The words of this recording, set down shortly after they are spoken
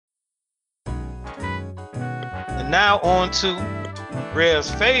Now on to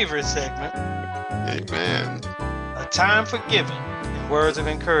Rev's favorite segment. Amen. A time for giving and words of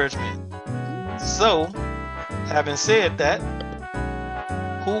encouragement. So, having said that,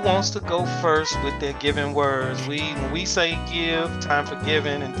 who wants to go first with their giving words? When we say give, time for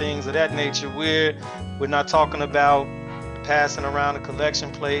giving, and things of that nature, we're not talking about passing around a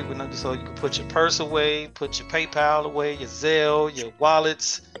collection plate. So you can put your purse away, put your PayPal away, your Zelle, your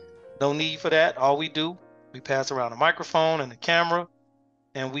wallets. No need for that. All we do, we pass around a microphone and a camera,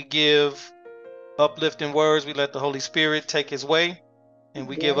 and we give uplifting words. We let the Holy Spirit take his way, and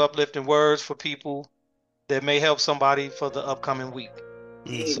we give uplifting words for people that may help somebody for the upcoming week.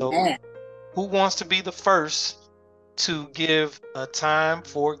 So who wants to be the first to give a time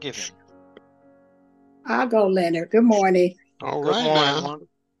for giving? I'll go, Leonard. Good morning. All Good right morning, now. Wanda.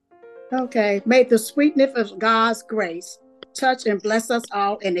 Okay. May the sweetness of God's grace touch and bless us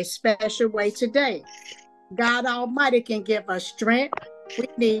all in a special way today. God Almighty can give us strength we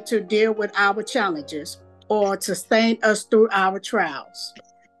need to deal with our challenges or to sustain us through our trials.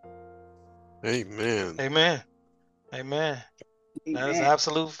 Amen. Amen. Amen. That is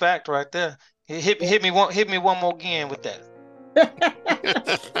absolute fact right there. Hit me one more again with that.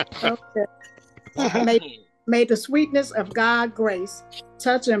 Okay. May the sweetness of God's grace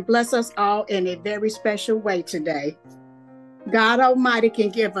touch and bless us all in a very special way today. God Almighty can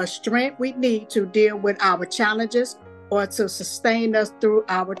give us strength we need to deal with our challenges or to sustain us through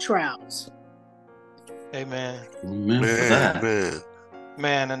our trials. Amen. Amen.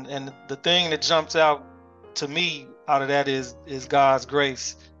 Man, and the thing that jumps out to me out of that is God's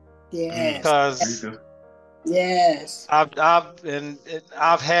grace. Yes. Because yes,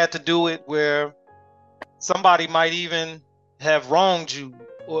 I've had to do it where somebody might even have wronged you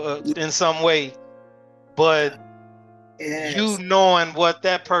in some way, but you knowing what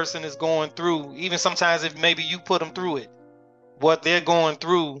that person is going through, even sometimes if maybe you put them through it, what they're going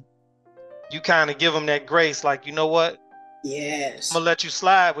through, you kind of give them that grace, like, you know what? Yes. I'm gonna let you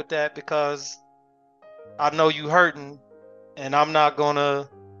slide with that because I know you hurting, and I'm not gonna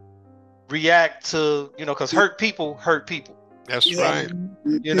react to, because hurt people hurt people. That's right.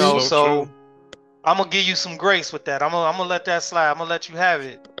 So I'm gonna give you some grace with that. I'm gonna let that slide. I'm gonna let you have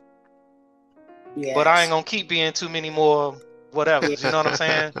it. Yes. But I ain't gonna keep being too many more whatevers. You know what I'm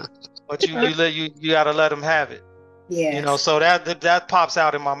saying? But you gotta let them have it. Yeah. So that pops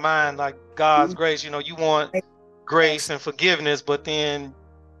out in my mind, like God's grace. You want grace and forgiveness, but then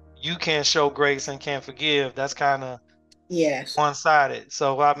you can't show grace and can't forgive. That's kind of one-sided.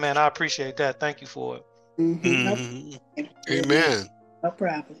 So I appreciate that. Thank you for it. Amen. No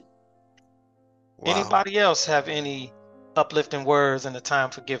problem. Wow. Anybody else have any uplifting words in the time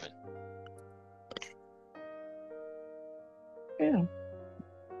for giving? Yeah.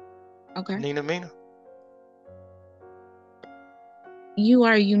 Okay. Mina. You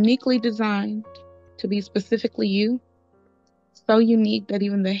are uniquely designed to be specifically you. So unique that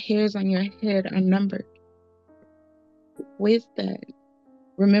even the hairs on your head are numbered. With that,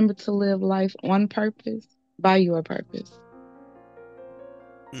 remember to live life on purpose, by your purpose.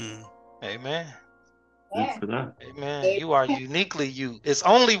 Amen. Thanks for that. Amen. You are uniquely you. It's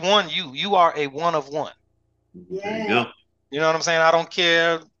only one you. You are a one of one. There you go. You know what I'm saying? I don't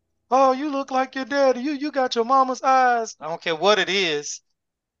care. Oh, you look like your daddy. You got your mama's eyes. I don't care what it is.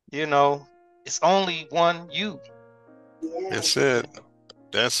 It's only one you. That's it.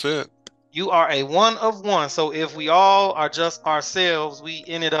 That's it. You are a one of one. So if we all are just ourselves, we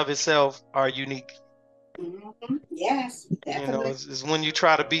in and of itself are unique. Yes, definitely. It's when you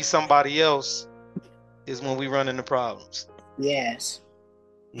try to be somebody else is when we run into problems. Yes.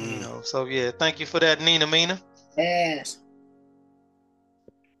 So yeah, thank you for that, Mina. Yes.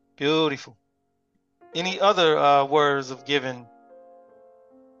 Beautiful. Any other words of giving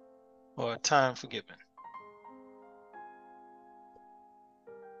or time for giving?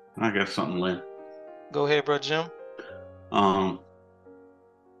 I got something, Lynn. Go ahead, bro, Jim.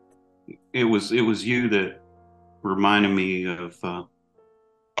 It was you that reminded me of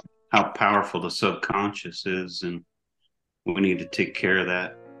how powerful the subconscious is, and we need to take care of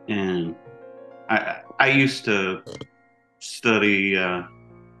that. And I used to study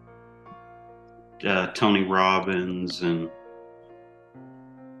Tony Robbins and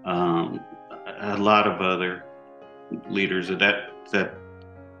a lot of other leaders of that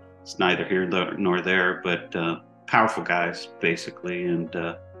it's neither here nor there, but powerful guys basically. And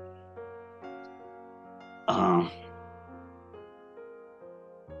I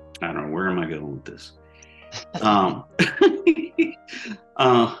don't know, where am I going with this?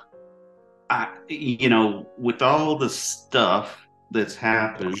 With all the stuff that's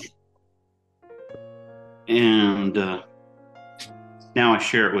happened And now I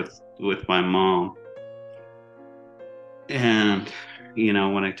share it with my mom. And, you know,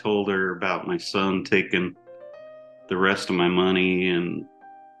 when I told her about my son taking the rest of my money, and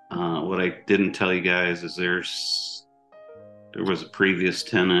what I didn't tell you guys is there was a previous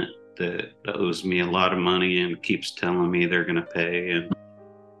tenant that owes me a lot of money and keeps telling me they're going to pay, and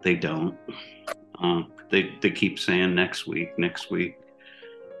they don't. They keep saying next week.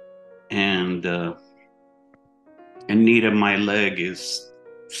 And Anita, my leg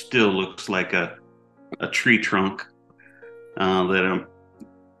still looks like a tree trunk that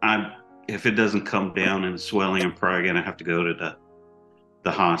I'm if it doesn't come down and swelling, I'm probably gonna have to go to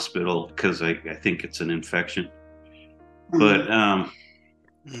the hospital because I think it's an infection. But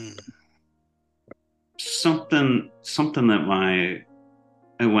something that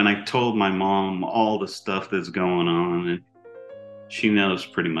when I told my mom all the stuff that's going on, and she knows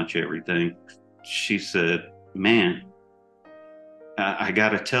pretty much everything, she said, "Man, I got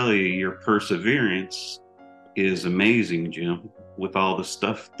to tell you, your perseverance is amazing, Jim, with all the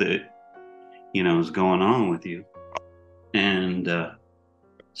stuff that, you know, is going on with you." And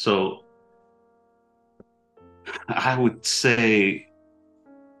so I would say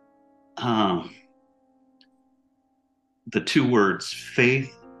the two words,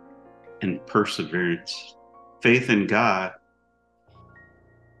 faith and perseverance. Faith in God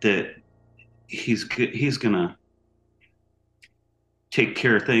that he's gonna take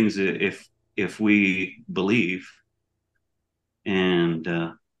care of things if we believe, and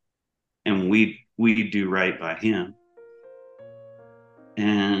we do right by him.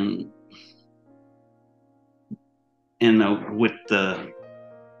 And with the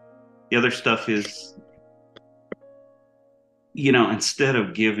other stuff is, you know, instead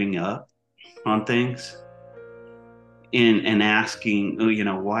of giving up on things and asking, oh, you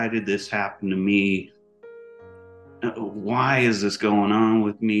know, why did this happen to me? Why is this going on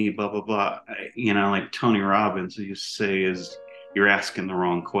with me? Blah, blah, blah. You know, like Tony Robbins used to say, is you're asking the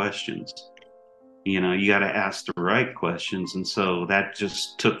wrong questions. You know, you got to ask the right questions. And so that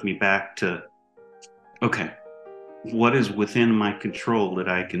just took me back to, okay, what is within my control that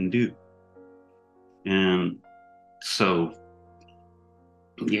I can do? And so,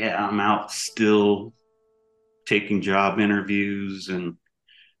 yeah, I'm out still taking job interviews, and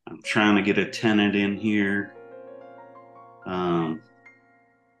I'm trying to get a tenant in here.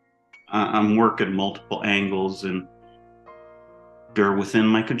 I'm working multiple angles, and they're within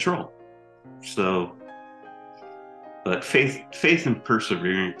my control. So, but faith and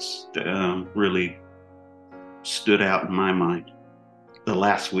perseverance really stood out in my mind the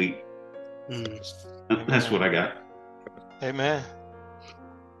last week. That's what I got. Amen.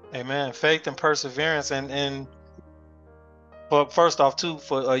 Faith and perseverance, and but first off, too,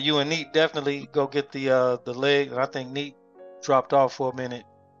 for you and Neat, definitely go get the leg. I think Neat dropped off for a minute,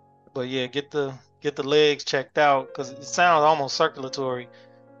 but yeah, get the legs checked out, because it sounds almost circulatory.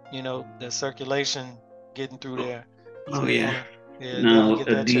 You know, the circulation getting through there. Oh, so yeah. No, get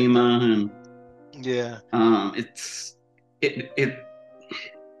that edema and yeah.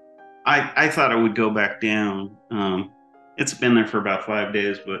 I thought it would go back down. It's been there for about 5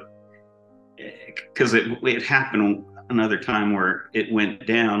 days, but because it happened another time where it went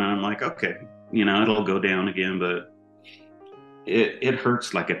down, and I'm like, okay, you know, it'll go down again, but it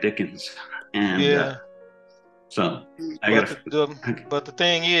hurts like a Dickens. And yeah. So but the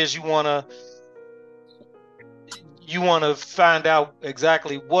thing is, you wanna find out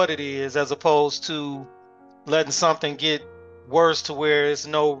exactly what it is, as opposed to letting something get worse to where it's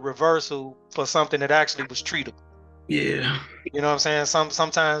no reversal for something that actually was treatable. Yeah. You know what I'm saying?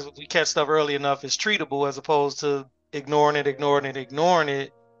 Sometimes we catch stuff early enough, it's treatable, as opposed to ignoring it.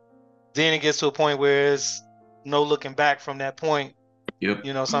 Then it gets to a point where it's no looking back from that point. Yep.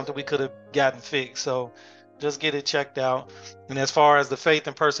 You know, something we could have gotten fixed. So just get it checked out. And as far as the faith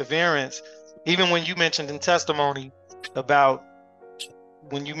and perseverance, even when you mentioned in testimony about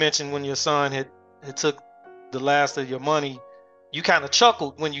when you mentioned when your son had took the last of your money, you kind of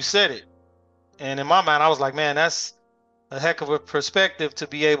chuckled when you said it. And in my mind, I was like, man, that's a heck of a perspective to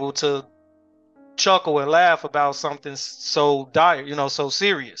be able to chuckle and laugh about something so dire, you know, so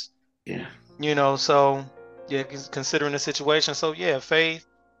serious. Yeah. You know, so yeah, considering the situation. So yeah, faith,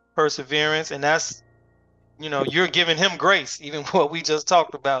 perseverance, and that's, you know, you're giving him grace, even what we just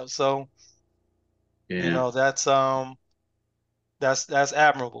talked about. So, yeah, you know, that's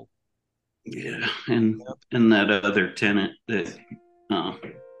admirable. Yeah, and that other tenant that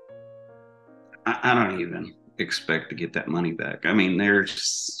I don't even expect to get that money back. I mean,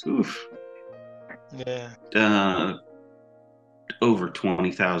 there's over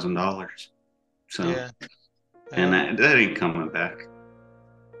 $20,000. So yeah, And that ain't coming back.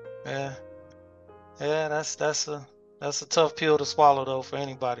 Yeah. That's a tough pill to swallow though for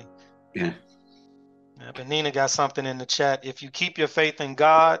anybody. Yeah. But Nina got something in the chat. If you keep your faith in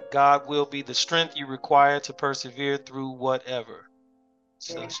God, God will be the strength you require to persevere through whatever.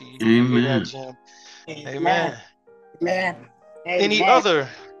 So you hear that, Jim? Amen. Amen. Any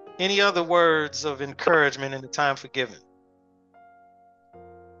other words of encouragement in the time for giving?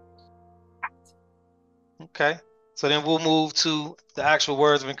 Okay. So then we'll move to the actual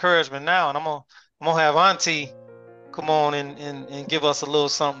words of encouragement now, and I'm gonna have Auntie come on and give us a little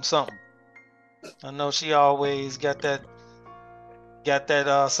something. I know she always got that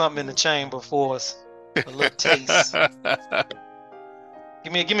something in the chamber for us, a little taste.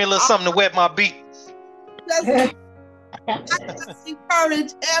 Give me a little something to wet my beak. I just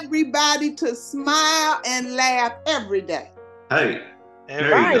encourage everybody to smile and laugh every day. Hey,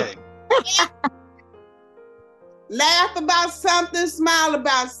 every day. Laugh about something, smile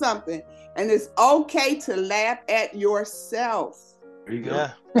about something. And it's okay to laugh at yourself. There you go.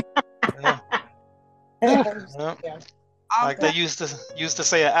 Yeah. Like they used to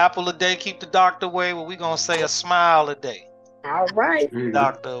say, an apple a day keep the doctor away. Well, we gonna say a smile a day. All right.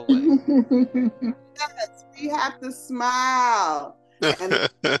 Doctor away. Yes, we have to smile.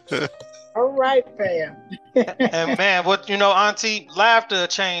 All right, fam. And man, Auntie, laughter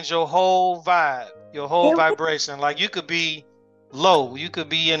change your whole vibe, your whole vibration. Like you could be low, you could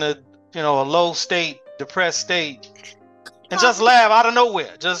be in a low state, depressed state, and just laugh out of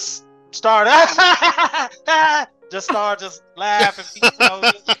nowhere. Just start just laughing,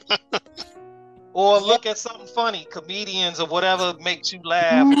 or look at something funny, comedians or whatever makes you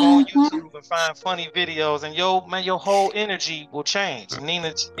laugh. Go on YouTube and find funny videos, and your whole energy will change.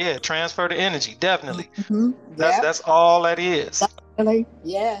 Nina, transfer the energy, definitely. That's all that is. Definitely,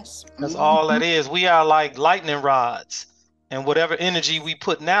 yes. That's all that is. We are like lightning rods, and whatever energy we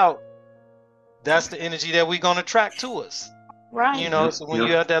putting out, that's the energy that we're gonna attract to us. Right. So when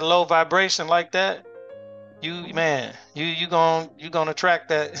you're at that low vibration like that, you gonna attract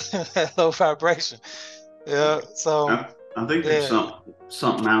that low vibration. Yeah. So I think there's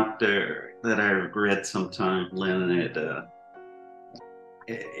something out there that I read sometime, Leonard.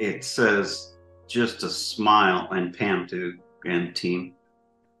 It says just a smile, and Pam too, and team.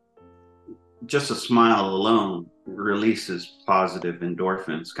 Just a smile alone releases positive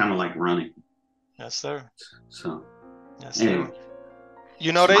endorphins, kind of like running. Yes, sir. So, yes, sir. Anyway,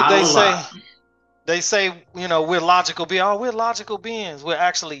 they say we're logical beings. Oh, we're logical beings. We're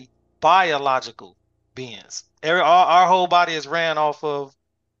actually biological beings. Our whole body is ran off of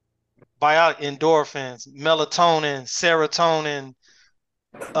endorphins, melatonin, serotonin.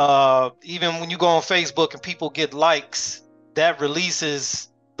 Even when you go on Facebook and people get likes, that releases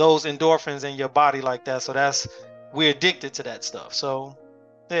those endorphins in your body like that. So we're addicted to that stuff. So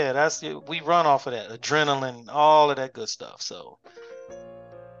we run off of that adrenaline, all of that good stuff. So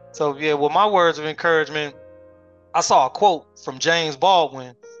well, my words of encouragement, I saw a quote from James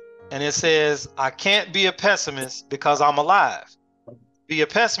Baldwin, and it says, "I can't be a pessimist because I'm alive." Be a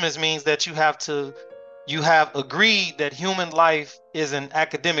pessimist means that you have agreed that human life is an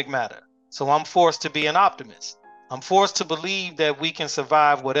academic matter. So I'm forced to be an optimist. I'm forced to believe that we can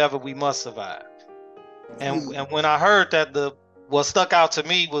survive whatever we must survive. And when I heard that, what stuck out to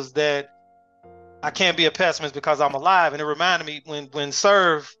me was that I can't be a pessimist because I'm alive. And it reminded me when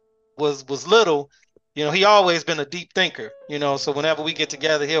Serve was little, he always been a deep thinker, so whenever we get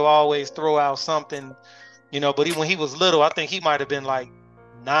together, he'll always throw out something, but when he was little, I think he might have been like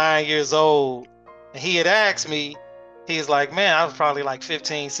 9 years old. And he had asked me, he's like, man, I was probably like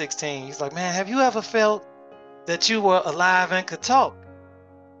 15, 16. He's like, man, have you ever felt that you were alive and could talk?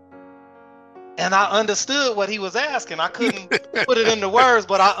 And I understood what he was asking. I couldn't put it into words,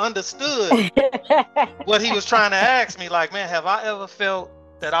 but I understood what he was trying to ask me. Like, man, have I ever felt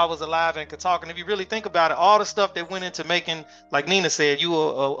that I was alive and could talk? And if you really think about it, all the stuff that went into making, like Nina said, you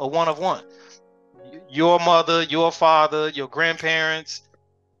were a one of one. Your mother, your father, your grandparents,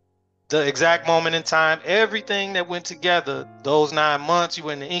 the exact moment in time, everything that went together, those 9 months you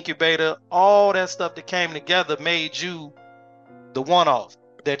were in the incubator, all that stuff that came together made you the one-off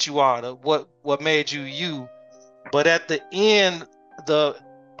that you are, what made you you. But at the end, the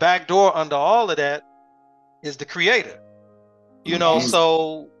back door under all of that is the creator.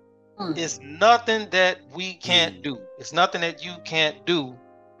 So it's nothing that we can't do. It's nothing that you can't do.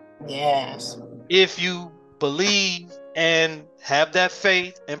 Yes. If you believe and have that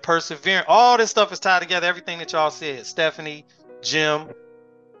faith and perseverance. All this stuff is tied together. Everything that y'all said, Stephanie, Jim,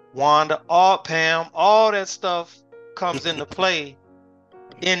 Wanda, Pam, all that stuff comes into play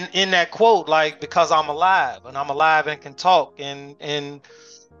in that quote, like, because I'm alive and can talk, and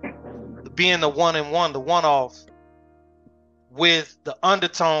being the one and one, the one off, with the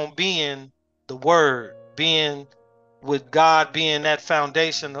undertone being the word, being with God being that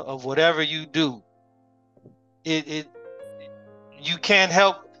foundation of whatever you do. It you can't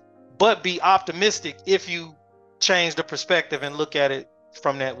help but be optimistic if you change the perspective and look at it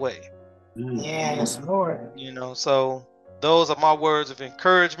from that way. Yes, Lord. You know, so those are my words of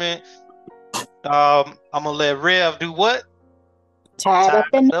encouragement. I'm gonna let Rev do what? Tied up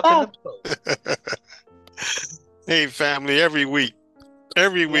in the boat. boat. Hey, family, every week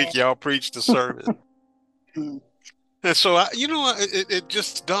y'all preach the sermon. And so, it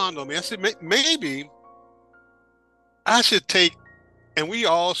just dawned on me. I said, maybe I should take, and we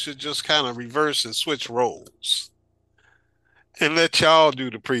all should just kind of reverse and switch roles and let y'all do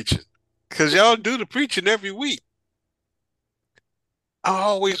the preaching. Because y'all do the preaching every week. I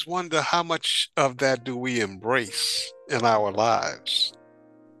always wonder how much of that do we embrace in our lives.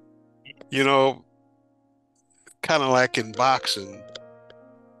 You know, kind of like in boxing,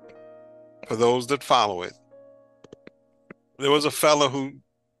 for those that follow it, there was a fella who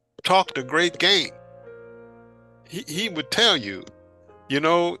talked a great game. He would tell you, I'm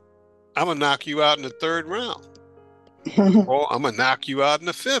going to knock you out in the 3rd round. Or I'm going to knock you out in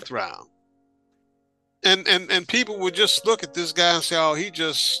the 5th round. And people would just look at this guy and say, oh, he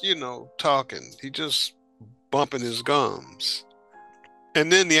just, talking. He just bumping his gums.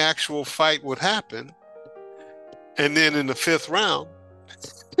 And then the actual fight would happen. And then in the 5th round,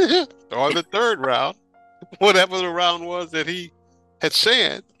 or the 3rd round, whatever the round was that he had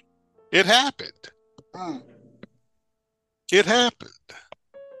said, it happened. It happened.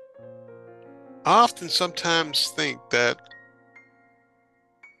 I often sometimes think that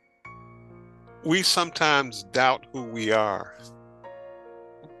we sometimes doubt who we are.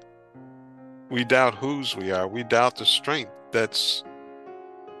 We doubt whose we are. We doubt the strength that's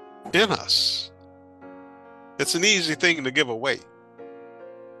in us. It's an easy thing to give away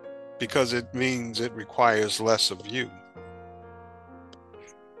because it means it requires less of you.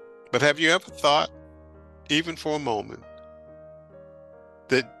 But have you ever thought, even for a moment,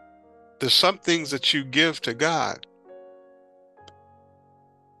 that there's some things that you give to God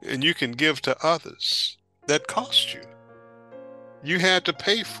and you can give to others that cost you? You had to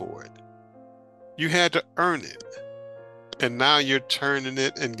pay for it. You had to earn it. And now you're turning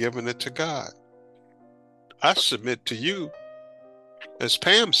it and giving it to God. I submit to you, as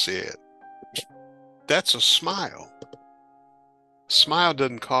Pam said, that's a smile. Smile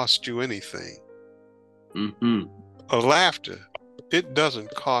doesn't cost you anything. Mm-hmm. A laughter, it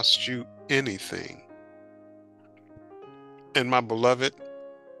doesn't cost you anything. And my beloved,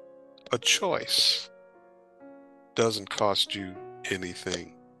 a choice doesn't cost you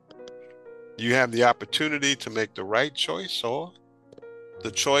anything. You have the opportunity to make the right choice or the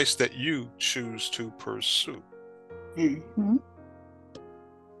choice that you choose to pursue. Mm-hmm.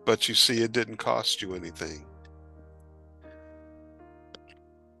 But you see, it didn't cost you anything.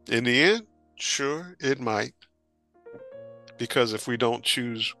 In the end, sure, it might. Because if we don't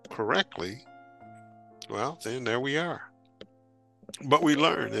choose correctly, well, then there we are. But we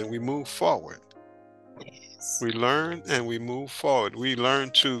learn and we move forward. Yes. We learn and we move forward. We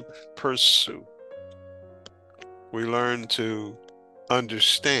learn to pursue. We learn to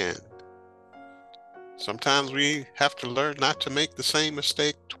understand. Sometimes we have to learn not to make the same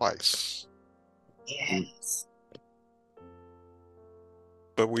mistake twice. Yes.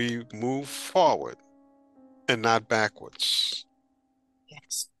 But we move forward and not backwards.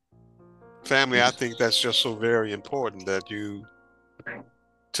 Yes. Family, I think that's just so very important that you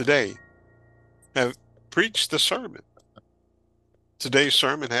today have preached the sermon. Today's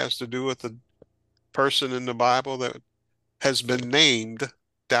sermon has to do with a person in the Bible that has been named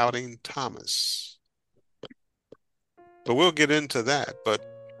Doubting Thomas. But we'll get into that. But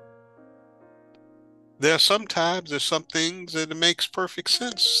there's some things that it makes perfect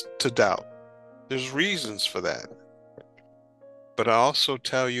sense to doubt. There's reasons for that. But I also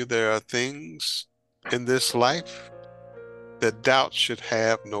tell you there are things in this life that doubt should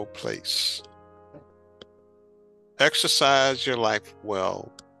have no place. Exercise your life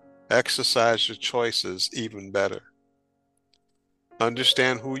well. Exercise your choices even better.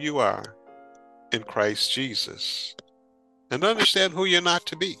 Understand who you are in Christ Jesus. And understand who you're not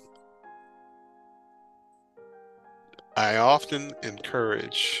to be. I often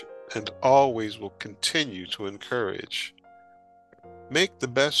encourage and always will continue to encourage. Make the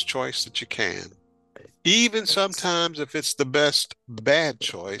best choice that you can. Even sometimes if it's the best bad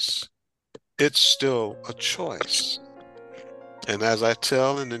choice, it's still a choice. And as I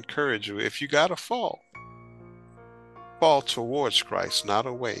tell and encourage you, if you got to fall towards Christ, not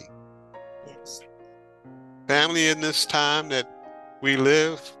away. Yes. Family, in this time that we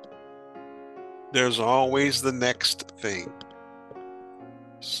live, there's always the next thing.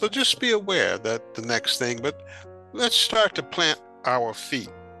 So just be aware that the next thing, but let's start to plant our feet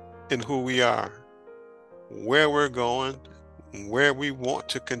in who we are, where we're going, where we want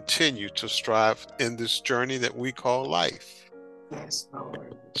to continue to strive in this journey that we call life. Yes,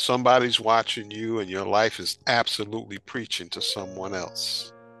 Lord. Somebody's watching you and your life is absolutely preaching to someone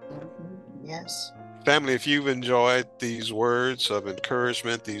else. Yes. Family, if you've enjoyed these words of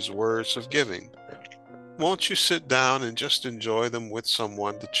encouragement, these words of giving, won't you sit down and just enjoy them with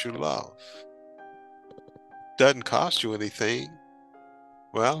someone that you love? Doesn't cost you anything.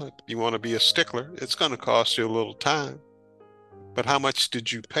 Well, if you want to be a stickler, it's going to cost you a little time. But how much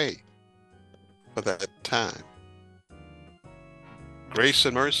did you pay for that time? Grace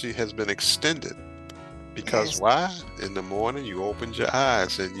and mercy has been extended because why? In the morning you opened your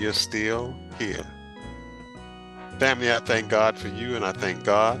eyes and you're still here. Family, I thank God for you, and I thank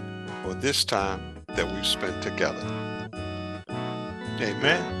God for this time that we've spent together.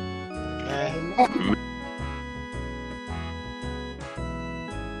 Amen. Amen. Amen.